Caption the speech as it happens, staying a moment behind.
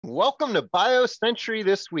Welcome to BioCentury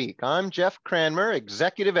This Week. I'm Jeff Cranmer,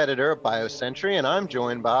 Executive Editor of BioCentury, and I'm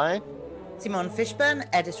joined by Simone Fishburne,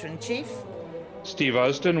 Editor-in-Chief. Steve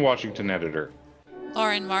Usden, Washington Editor.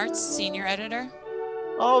 Lauren Martz, Senior Editor.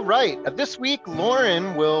 All right. This week,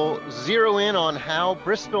 Lauren will zero in on how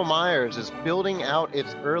Bristol Myers is building out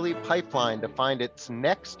its early pipeline to find its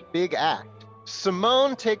next big act.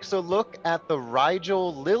 Simone takes a look at the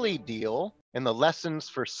Rigel-Lilly deal and the lessons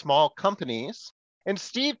for small companies. And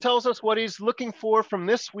Steve tells us what he's looking for from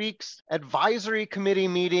this week's advisory committee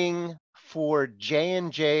meeting for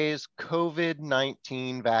J&J's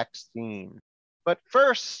COVID-19 vaccine. But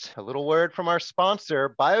first, a little word from our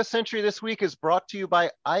sponsor. BioCentury This Week is brought to you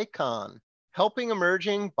by ICON. Helping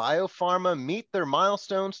emerging biopharma meet their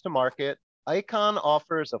milestones to market, ICON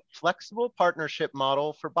offers a flexible partnership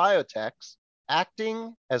model for biotechs,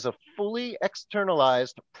 acting as a fully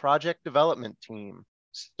externalized project development team,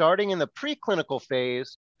 starting in the preclinical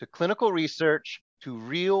phase to clinical research to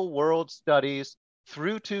real-world studies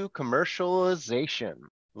through to commercialization.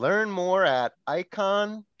 Learn more at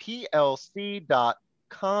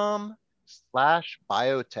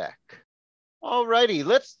iconplc.com/biotech. All righty,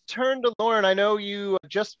 let's turn to Lauren. I know you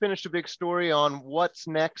just finished a big story on what's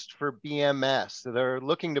next for BMS. They're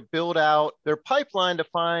looking to build out their pipeline to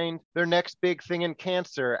find their next big thing in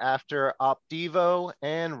cancer after Opdivo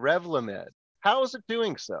and Revlimid. How is it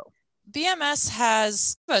doing so? BMS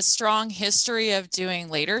has a strong history of doing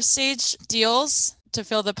later stage deals to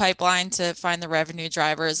fill the pipeline to find the revenue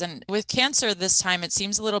drivers. And with cancer this time, it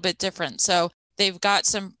seems a little bit different. So they've got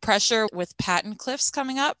some pressure with patent cliffs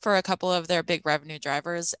coming up for a couple of their big revenue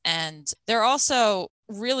drivers. And they're also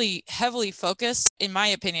really heavily focused, in my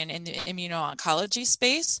opinion, in the immuno-oncology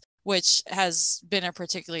space, which has been a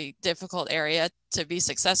particularly difficult area to be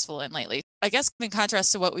successful in lately. I guess in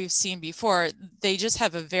contrast to what we've seen before, they just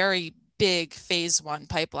have a very big phase 1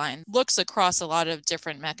 pipeline, looks across a lot of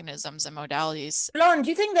different mechanisms and modalities. Lauren, do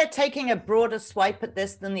you think they're taking a broader swipe at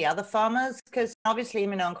this than the other pharmas? Because obviously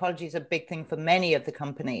immuno-oncology is a big thing for many of the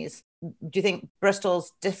companies. Do you think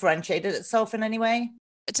Bristol's differentiated itself in any way?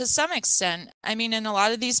 To some extent. I mean, in a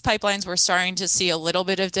lot of these pipelines, we're starting to see a little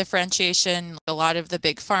bit of differentiation. A lot of the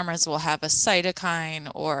big pharmas will have a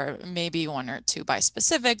cytokine or maybe one or two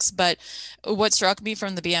bispecifics. But what struck me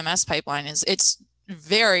from the BMS pipeline is it's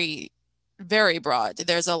very broad.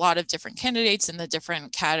 There's a lot of different candidates in the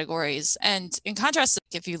different categories. And in contrast,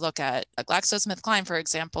 if you look at GlaxoSmithKline, for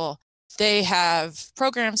example, they have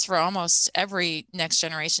programs for almost every next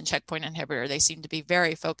generation checkpoint inhibitor. They seem to be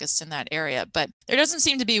very focused in that area, but there doesn't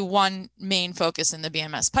seem to be one main focus in the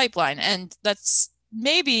BMS pipeline. And that's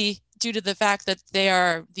maybe due to the fact that they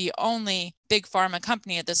are the only big pharma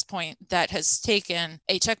company at this point that has taken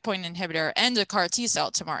a checkpoint inhibitor and a CAR T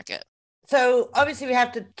cell to market. So obviously we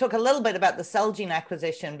have to talk a little bit about the Celgene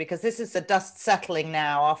acquisition, because this is the dust settling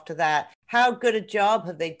now after that. How good a job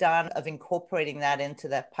have they done of incorporating that into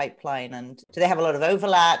their pipeline? And do they have a lot of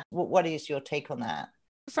overlap? What is your take on that?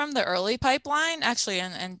 From the early pipeline, actually,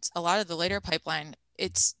 and a lot of the later pipeline,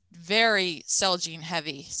 it's very Celgene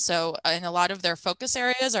heavy. So in a lot of their focus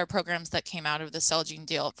areas are programs that came out of the Celgene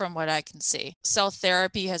deal, from what I can see. Cell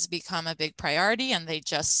therapy has become a big priority, and they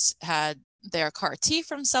just had their CAR T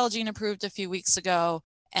from Celgene approved a few weeks ago.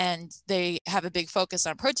 And they have a big focus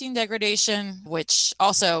on protein degradation, which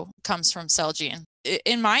also comes from Celgene.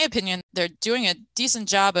 In my opinion, they're doing a decent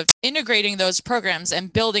job of integrating those programs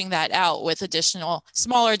and building that out with additional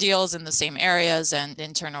smaller deals in the same areas and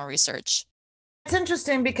internal research. It's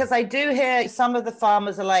interesting because I do hear some of the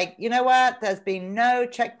farmers are like, you know what, there's been no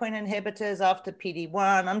checkpoint inhibitors after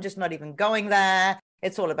PD-1. I'm just not even going there.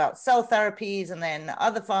 It's all about cell therapies. And then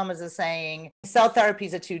other farmers are saying cell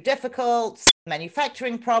therapies are too difficult,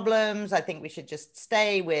 manufacturing problems. I think we should just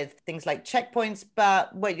stay with things like checkpoints.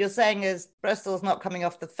 But what you're saying is Bristol's not coming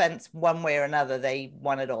off the fence one way or another. They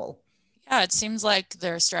want it all. Yeah, it seems like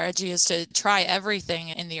their strategy is to try everything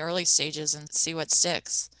in the early stages and see what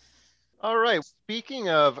sticks. All right. Speaking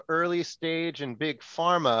of early stage and big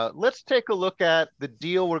pharma, let's take a look at the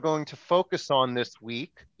deal we're going to focus on this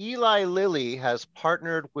week. Eli Lilly has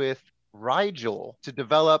partnered with Rigel to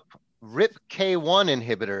develop RIPK1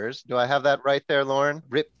 inhibitors. Do I have that right there, Lauren?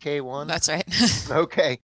 RIPK1? That's right.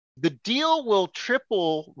 Okay. The deal will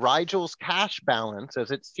triple Rigel's cash balance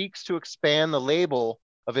as it seeks to expand the label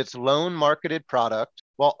of its lone marketed product,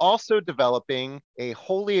 while also developing a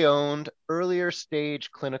wholly owned earlier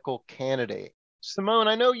stage clinical candidate. Simone,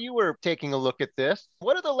 I know you were taking a look at this.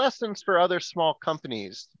 What are the lessons for other small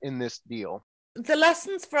companies in this deal? The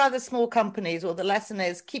lessons for other small companies, or the lesson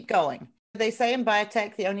is keep going. They say in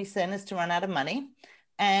biotech, the only sin is to run out of money.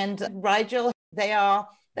 And Rigel, they are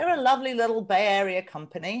They're a lovely little Bay Area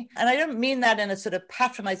company. And I don't mean that in a sort of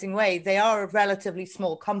patronizing way. They are a relatively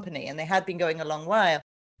small company and they had been going a long while.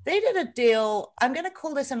 They did a deal, I'm going to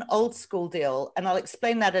call this an old school deal, and I'll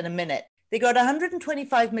explain that in a minute. They got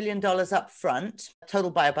 $125 million up front.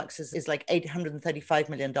 Total biobucks is like $835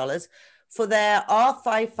 million for their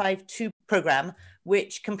R552 program,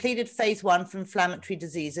 which completed phase 1 for inflammatory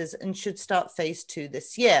diseases and should start phase 2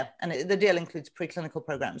 this year. And the deal includes preclinical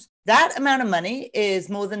programs. That amount of money is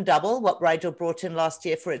more than double what Rigel brought in last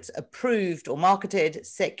year for its approved or marketed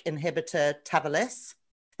SYK inhibitor Tavalisse.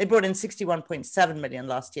 They brought in 61.7 million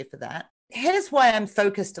last year for that. Here's why I'm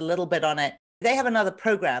focused a little bit on it. They have another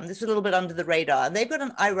program. This is a little bit under the radar. They've got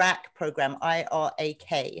an IRAK program,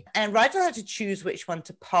 IRAK. And Rigel had to choose which one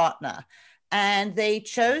to partner. And they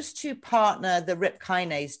chose to partner the RIP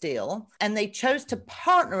kinase deal. And they chose to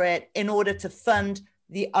partner it in order to fund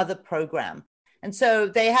the other program. And so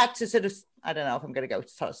they had to sort of, I don't know if I'm going to go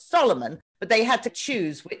to Solomon, but they had to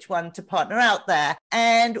choose which one to partner out there.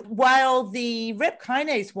 And while the RIP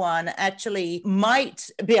kinase one actually might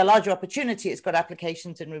be a larger opportunity, it's got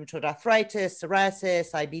applications in rheumatoid arthritis,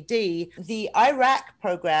 psoriasis, IBD, the IRAK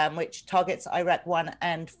program, which targets IRAK1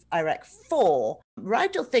 and IRAK4,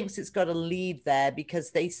 Rigel thinks it's got a lead there because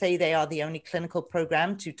they say they are the only clinical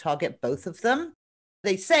program to target both of them.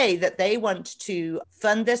 They say that they want to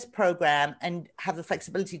fund this program and have the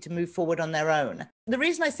flexibility to move forward on their own. The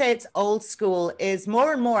reason I say it's old school is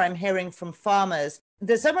more and more I'm hearing from farmers,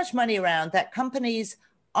 there's so much money around that companies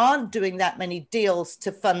aren't doing that many deals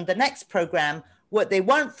to fund the next program. What they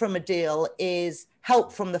want from a deal is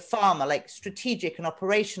help from the farmer, like strategic and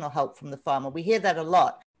operational help from the farmer. We hear that a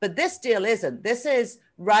lot. But this deal isn't. This is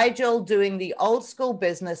Rigel doing the old school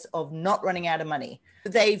business of not running out of money.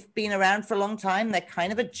 They've been around for a long time. They're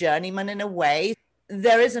kind of a journeyman in a way.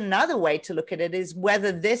 There is another way to look at it, is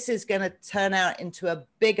whether this is going to turn out into a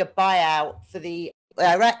bigger buyout for the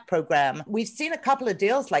IRAK program. We've seen a couple of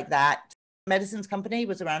deals like that. Medicines Company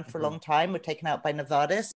was around for a long time, were taken out by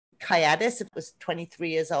Novartis. Kyadis, it was 23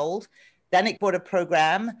 years old. Then it bought a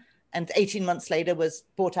program and 18 months later was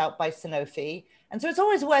bought out by Sanofi. And so it's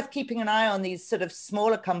always worth keeping an eye on these sort of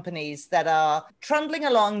smaller companies that are trundling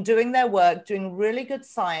along, doing their work, doing really good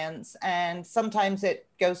science. And sometimes it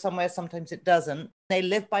goes somewhere, sometimes it doesn't. They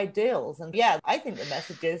live by deals. And yeah, I think the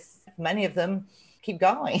message is many of them keep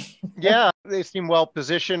going. Yeah, they seem well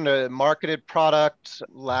positioned. A marketed product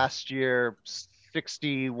last year,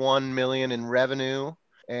 61 million in revenue.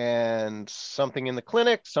 And something in the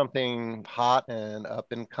clinic, something hot and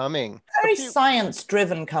up and coming. Very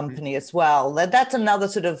science-driven company as well. That's another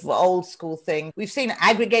sort of old school thing. We've seen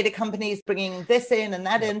aggregator companies bringing this in and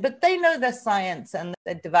that in, but they know their science and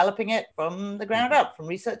they're developing it from the ground up, from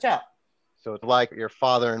research up. So it's like your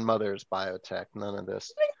father and mother's biotech, none of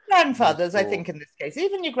this. Grandfathers, I think, in this case.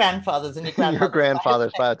 Even your grandfathers and your grandfathers. Your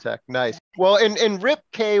grandfather's biotech. Nice. Well, and RIP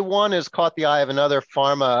K1 has caught the eye of another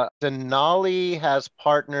pharma. Denali has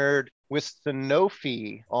partnered with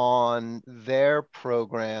Sanofi on their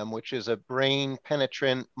program, which is a brain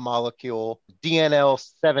penetrant molecule,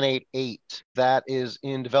 DNL788, that is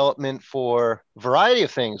in development for a variety of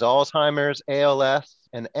things, Alzheimer's, ALS,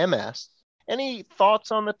 and MS. Any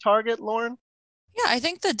thoughts on the target, Lauren? Yeah, I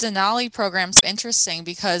think the Denali program's interesting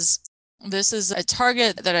because this is a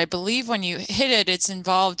target that I believe when you hit it, it's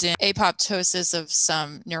involved in apoptosis of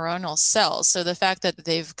some neuronal cells. So the fact that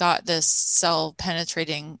they've got this cell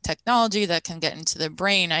penetrating technology that can get into the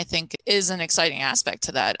brain, I think is an exciting aspect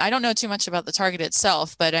to that. I don't know too much about the target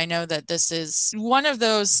itself, but I know that this is one of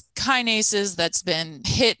those kinases that's been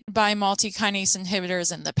hit by multi-kinase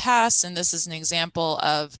inhibitors in the past. And this is an example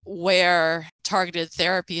of where targeted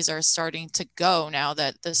therapies are starting to go now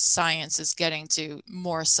that the science is getting to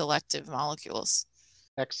more selective molecules.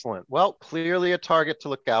 Excellent. Well, clearly a target to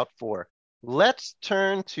look out for. Let's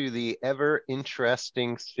turn to the ever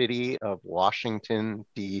interesting city of Washington,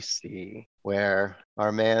 D.C., where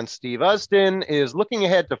our man Steve Usdin is looking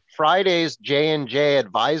ahead to Friday's J&J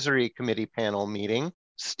Advisory Committee panel meeting.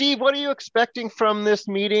 Steve, what are you expecting from this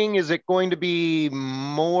meeting? Is it going to be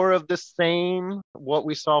more of the same, what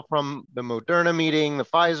we saw from the Moderna meeting, the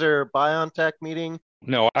Pfizer-BioNTech meeting?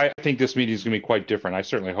 No, I think this meeting is going to be quite different. I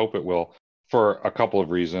certainly hope it will, for a couple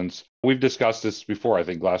of reasons. We've discussed this before, I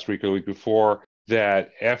think last week or the week before,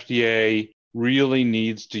 that FDA really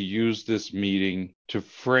needs to use this meeting to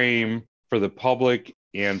frame for the public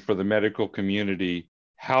and for the medical community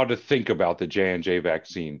how to think about the J&J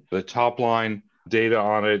vaccine. The top line data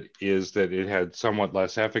on it is that it had somewhat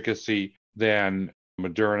less efficacy than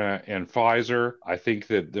Moderna and Pfizer. I think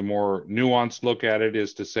that the more nuanced look at it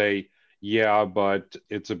is to say, Yeah, but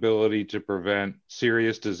its ability to prevent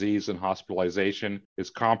serious disease and hospitalization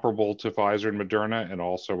is comparable to Pfizer and Moderna. And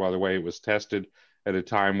also, by the way, it was tested at a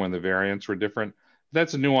time when the variants were different.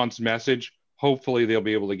 That's a nuanced message. Hopefully, they'll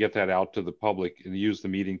be able to get that out to the public and use the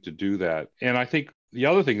meeting to do that. And I think the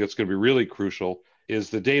other thing that's going to be really crucial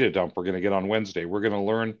is the data dump we're going to get on Wednesday. We're going to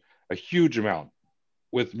learn a huge amount.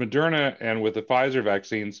 With Moderna and with the Pfizer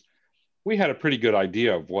vaccines, we had a pretty good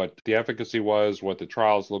idea of what the efficacy was, what the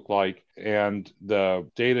trials looked like, and the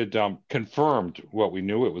data dump confirmed what we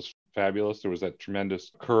knew. It was fabulous. There was that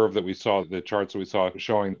tremendous curve that we saw, the charts that we saw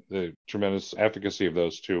showing the tremendous efficacy of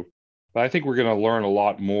those two. But I think we're going to learn a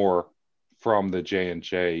lot more from the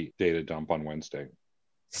J&J data dump on Wednesday.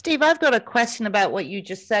 Steve, I've got a question about what you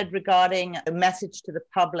just said regarding a message to the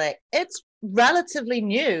public. It's relatively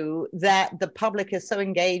new that the public is so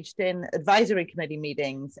engaged in advisory committee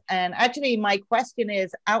meetings. And actually, my question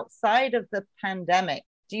is, outside of the pandemic,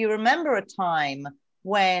 do you remember a time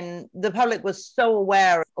when the public was so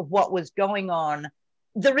aware of what was going on?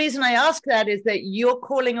 The reason I ask that is that you're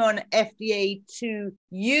calling on FDA to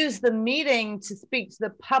use the meeting to speak to the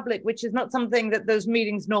public, which is not something that those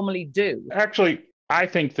meetings normally do. Actually, I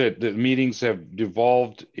think that the meetings have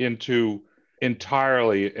devolved into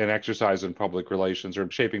entirely an exercise in public relations or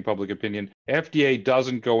shaping public opinion. FDA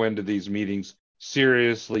doesn't go into these meetings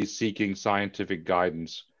seriously seeking scientific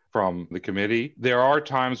guidance from the committee. There are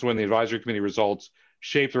times when the advisory committee results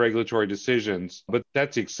shape the regulatory decisions, but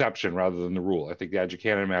that's the exception rather than the rule. I think the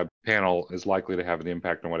aducanumab panel is likely to have an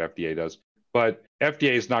impact on what FDA does. But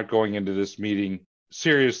FDA is not going into this meeting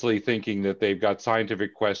seriously thinking that they've got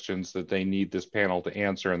scientific questions that they need this panel to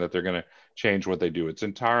answer and that they're going to change what they do. It's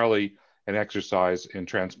entirely an exercise in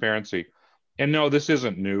transparency. And no, this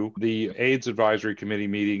isn't new. The AIDS Advisory Committee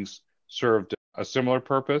meetings served a similar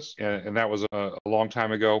purpose, and that was a long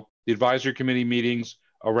time ago. The advisory committee meetings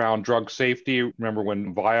around drug safety, remember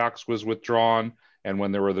when Vioxx was withdrawn and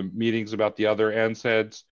when there were the meetings about the other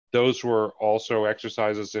NSAIDs, those were also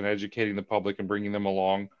exercises in educating the public and bringing them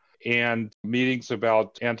along. And meetings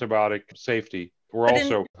about antibiotic safety were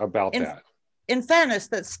also about that. In fairness,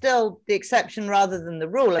 that's still the exception rather than the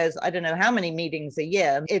rule. As I don't know how many meetings a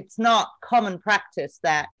year. It's not common practice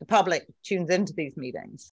that the public tunes into these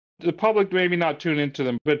meetings. The public maybe not tune into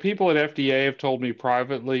them, but people at FDA have told me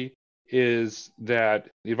privately is that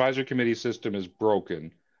the advisory committee system is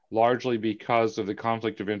broken, largely because of the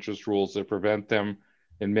conflict of interest rules that prevent them,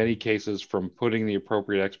 in many cases, from putting the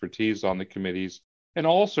appropriate expertise on the committees. And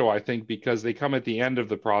also, I think, because they come at the end of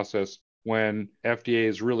the process when FDA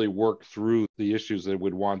has really worked through the issues that it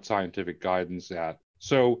would want scientific guidance at.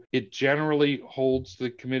 So it generally holds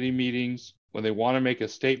the committee meetings when they want to make a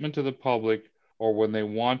statement to the public or when they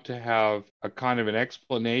want to have a kind of an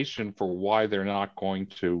explanation for why they're not going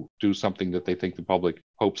to do something that they think the public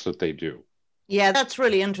hopes that they do. Yeah, that's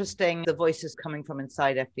really interesting. The voices coming from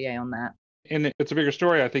inside FDA on that. And it's a bigger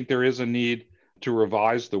story. I think there is a need to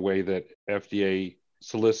revise the way that FDA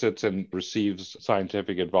solicits and receives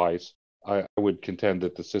scientific advice. I would contend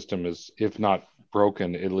that the system is, if not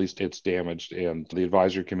broken, at least it's damaged, and the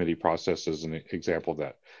advisory committee process is an example of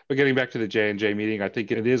that. But getting back to the J&J meeting, I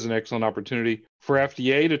think it is an excellent opportunity for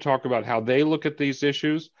FDA to talk about how they look at these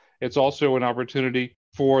issues. It's also an opportunity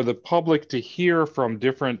for the public to hear from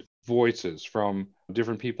different voices, from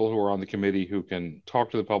different people who are on the committee who can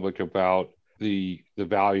talk to the public about the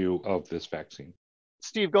value of this vaccine.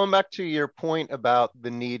 Steve, going back to your point about the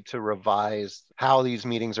need to revise how these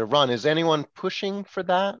meetings are run, is anyone pushing for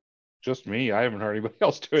that? Just me. I haven't heard anybody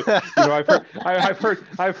else do it. You know,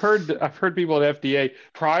 I've heard people at FDA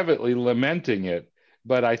privately lamenting it,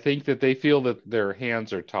 but I think that they feel that their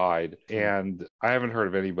hands are tied, and I haven't heard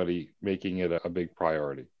of anybody making it a big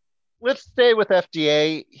priority. Let's stay with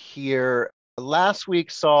FDA here. Last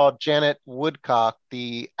week saw Janet Woodcock,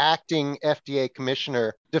 the acting FDA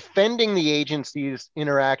commissioner, defending the agency's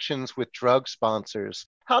interactions with drug sponsors.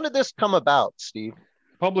 How did this come about, Steve?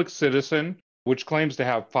 Public Citizen, which claims to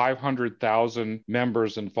have 500,000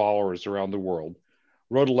 members and followers around the world,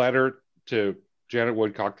 wrote a letter to Janet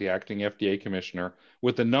Woodcock, the acting FDA commissioner,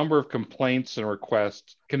 with a number of complaints and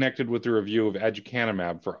requests connected with the review of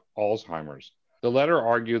aducanumab for Alzheimer's. The letter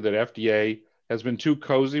argued that FDA has been too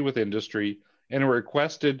cozy with industry and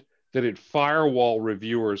requested that it firewall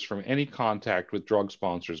reviewers from any contact with drug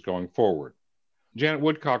sponsors going forward. Janet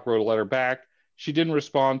Woodcock wrote a letter back. She didn't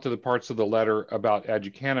respond to the parts of the letter about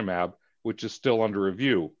aducanumab, which is still under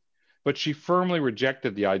review, but she firmly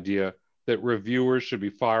rejected the idea that reviewers should be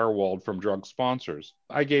firewalled from drug sponsors.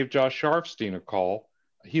 I gave Josh Sharfstein a call.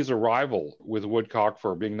 He's a rival with Woodcock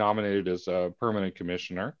for being nominated as a permanent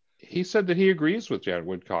commissioner. He said that he agrees with Janet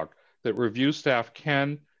Woodcock that review staff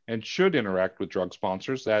can and should interact with drug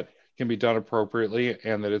sponsors, that can be done appropriately,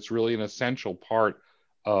 and that it's really an essential part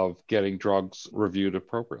of getting drugs reviewed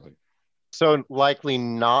appropriately. So likely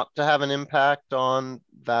not to have an impact on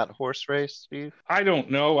that horse race, Steve? I don't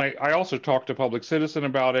know. I also talked to Public Citizen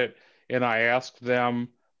about it, and I asked them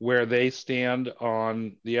where they stand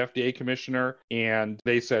on the FDA commissioner, and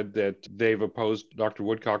they said that they've opposed Dr.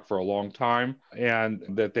 Woodcock for a long time and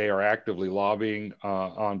that they are actively lobbying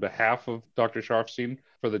on behalf of Dr. Sharfstein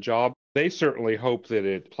for the job. They certainly hope that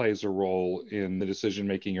it plays a role in the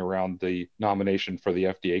decision-making around the nomination for the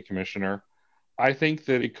FDA commissioner. I think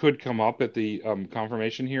that it could come up at the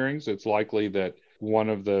confirmation hearings. It's likely that one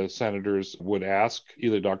of the senators would ask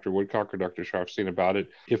either Dr. Woodcock or Dr. Sharfstein about it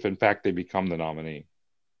if, in fact, they become the nominee.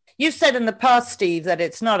 You've said in the past, Steve, that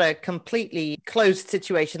it's not a completely closed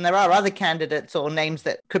situation. There are other candidates or names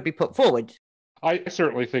that could be put forward. I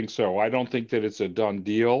certainly think so. I don't think that it's a done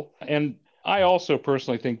deal. And I also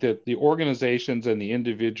personally think that the organizations and the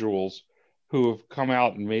individuals who have come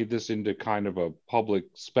out and made this into kind of a public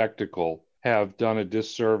spectacle have done a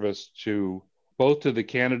disservice to both to the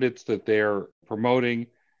candidates that they're promoting,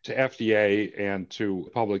 to FDA, and to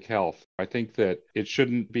public health. I think that it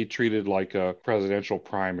shouldn't be treated like a presidential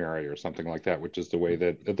primary or something like that, which is the way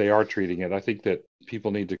that they are treating it. I think that people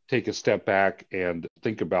need to take a step back and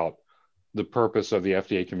think about the purpose of the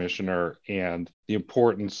FDA commissioner and the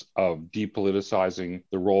importance of depoliticizing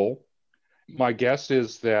the role. My guess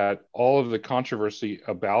is that all of the controversy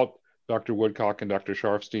about Dr. Woodcock and Dr.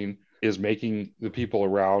 Sharfstein is making the people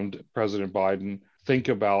around President Biden think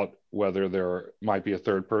about whether there might be a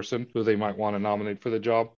third person who they might want to nominate for the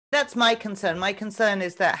job. That's my concern. My concern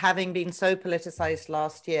is that having been so politicized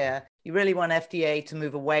last year, you really want FDA to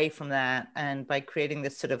move away from that. And by creating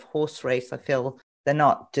this sort of horse race, I feel they're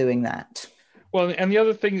not doing that. Well, and the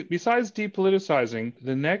other thing, besides depoliticizing,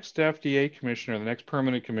 the next FDA commissioner, the next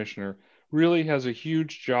permanent commissioner, really has a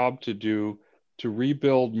huge job to do to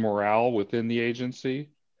rebuild morale within the agency.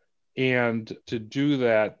 And to do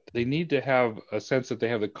that, they need to have a sense that they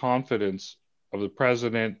have the confidence of the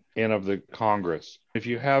president and of the Congress. If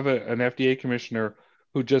you have an FDA commissioner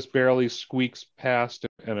who just barely squeaks past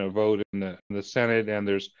in a vote in the Senate, and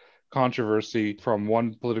there's controversy from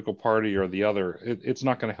one political party or the other, it's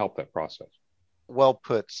not going to help that process. Well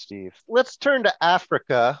put, Steve. Let's turn to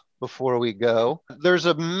Africa before we go. There's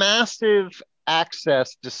a massive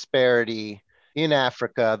access disparity in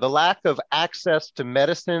Africa, the lack of access to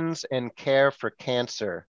medicines and care for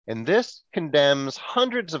cancer. And this condemns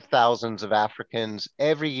hundreds of thousands of Africans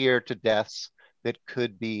every year to deaths that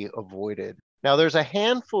could be avoided. Now, there's a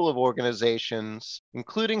handful of organizations,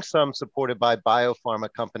 including some supported by biopharma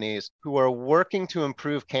companies, who are working to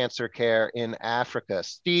improve cancer care in Africa.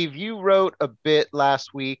 Steve, you wrote a bit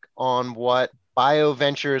last week on what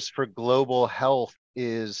BioVentures for Global Health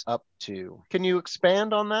is up to. Can you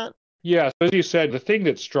expand on that? Yeah, as you said, the thing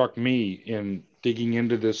that struck me in digging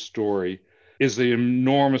into this story is the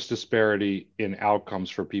enormous disparity in outcomes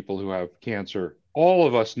for people who have cancer. All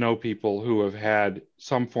of us know people who have had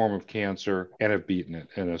some form of cancer and have beaten it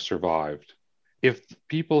and have survived. If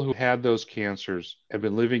people who had those cancers had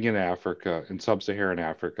been living in Africa, in sub-Saharan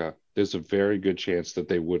Africa, there's a very good chance that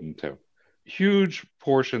they wouldn't have. Huge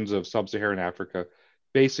portions of sub-Saharan Africa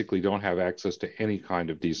basically don't have access to any kind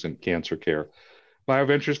of decent cancer care.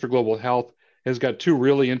 BioVentures for Global Health has got two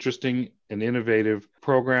really interesting and innovative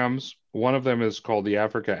programs. One of them is called the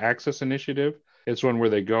Africa Access Initiative. It's one where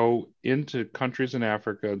they go into countries in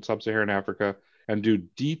Africa and sub-Saharan Africa and do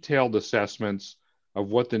detailed assessments of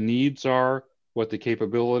what the needs are, what the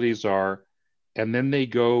capabilities are, and then they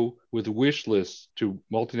go with wish lists to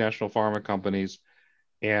multinational pharma companies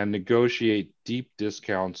and negotiate deep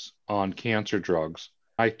discounts on cancer drugs.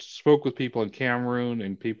 I spoke with people in Cameroon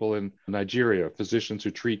and people in Nigeria, physicians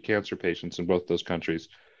who treat cancer patients in both those countries,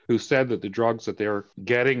 who said that the drugs that they're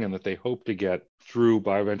getting and that they hope to get through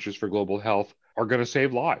BioVentures for Global Health are going to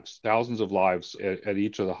save lives, thousands of lives at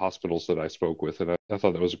each of the hospitals that I spoke with. And I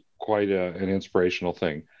thought that was quite an inspirational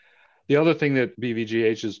thing. The other thing that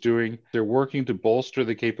BVGH is doing, they're working to bolster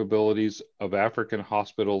the capabilities of African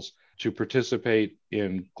hospitals to participate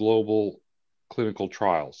in global clinical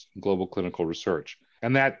trials, global clinical research.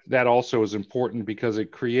 And that also is important because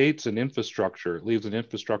it creates an infrastructure, it leaves an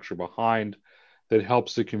infrastructure behind that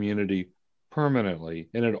helps the community permanently.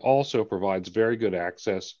 And it also provides very good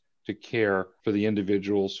access to care for the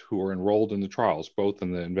individuals who are enrolled in the trials, both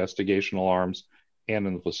in the investigational arms and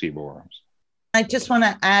in the placebo arms. I just want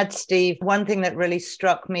to add, Steve, one thing that really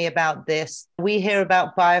struck me about this. We hear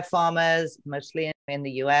about biopharmas, mostly in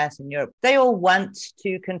the US and Europe, they all want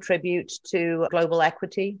to contribute to global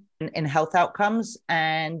equity in health outcomes.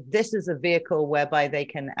 And this is a vehicle whereby they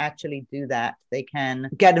can actually do that. They can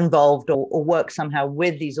get involved or work somehow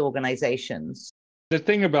with these organizations. The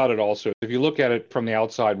thing about it also, if you look at it from the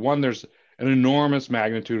outside, one, there's an enormous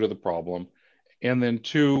magnitude of the problem. And then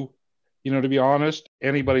two, to be honest,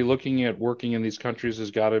 anybody looking at working in these countries has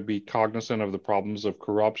got to be cognizant of the problems of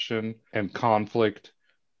corruption and conflict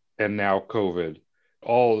and now COVID,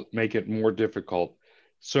 all make it more difficult.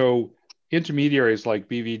 So intermediaries like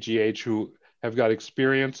BVGH, who have got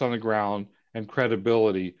experience on the ground and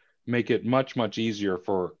credibility, make it much, much easier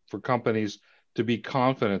for companies to be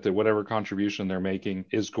confident that whatever contribution they're making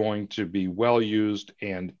is going to be well used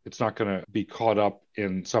and it's not going to be caught up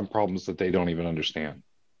in some problems that they don't even understand.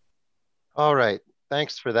 All right.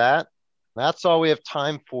 Thanks for that. That's all we have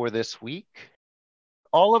time for this week.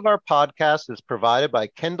 All of our podcasts is provided by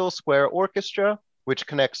Kendall Square Orchestra, which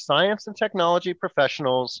connects science and technology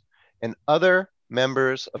professionals and other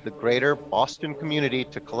members of the greater Boston community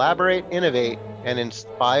to collaborate, innovate, and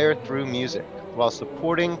inspire through music while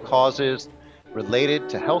supporting causes related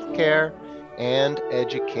to healthcare and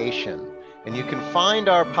education. And you can find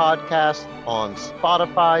our podcast on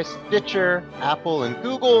Spotify, Stitcher, Apple, and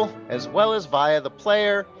Google, as well as via the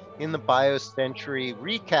player in the BioCentury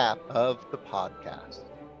recap of the podcast.